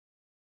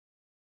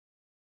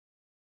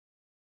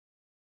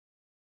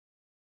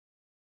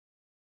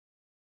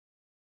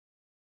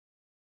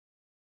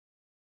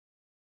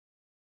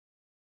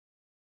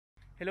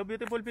Hello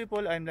beautiful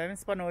people, I'm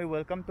Lemons Panoy.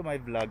 Welcome to my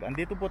vlog.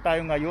 Andito po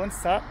tayo ngayon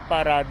sa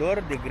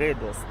Parador de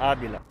Gredos,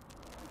 Ávila.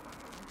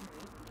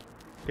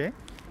 Okay?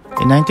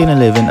 In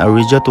 1911, a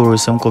Regia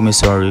Tourism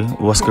Commissary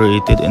was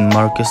created and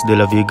Marquess de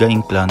la Vega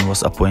Inclán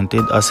was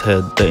appointed as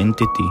head the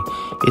entity.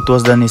 It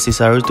was then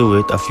necessary to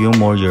wait a few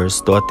more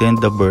years to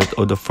attend the birth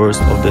of the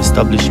first of the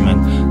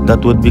establishment that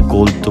would be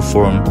called to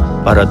form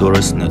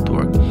Parador's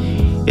network.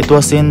 It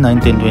was in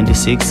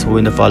 1926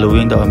 when,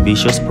 following the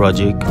ambitious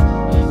project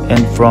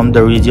and from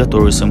the Regia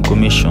Tourism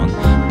Commission,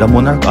 the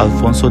monarch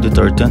Alfonso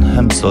XIII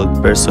himself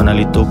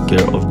personally took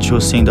care of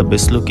choosing the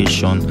best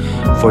location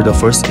for the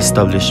first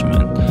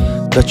establishment.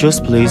 The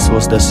chosen place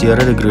was the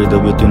Sierra de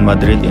Gredos between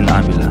Madrid and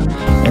Ávila.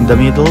 In the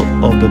middle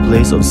of the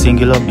place of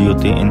singular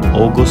beauty in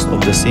August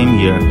of the same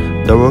year,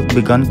 the work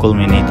began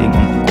culminating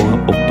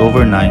on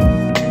October 9,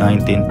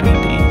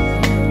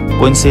 1928.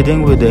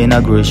 Coinciding with the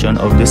inauguration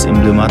of this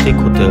emblematic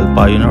hotel,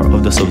 pioneer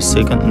of the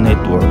subsequent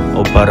network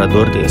of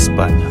Parador de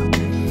España.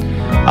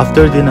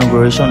 After the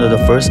inauguration of the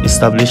first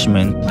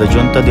establishment, the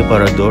Junta de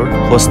Parador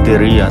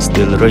Hosterías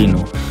del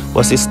Reino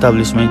was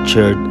established,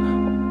 chaired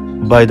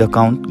by the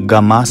Count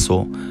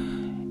Gamaso,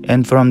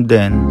 and from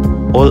then,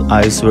 all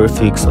eyes were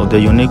fixed on the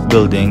unique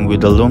building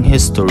with a long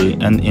history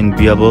and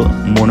enviable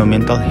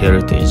monumental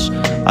heritage,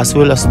 as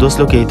well as those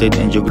located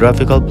in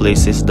geographical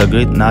places the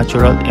great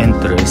natural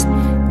interest.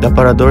 The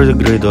Parador de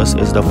Gredos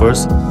is the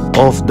first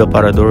of the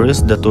paradores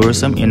the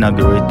tourism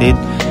inaugurated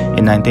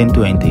in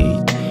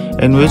 1928.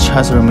 And which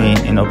has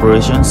remained in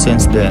operation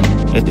since then.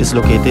 It is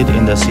located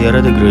in the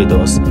Sierra de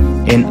Gredos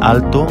in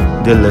Alto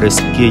del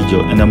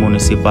Resquillo in the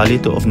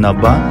municipality of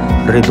Nava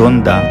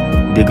Redonda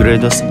de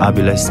Gredos,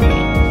 Ávila,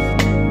 Spain.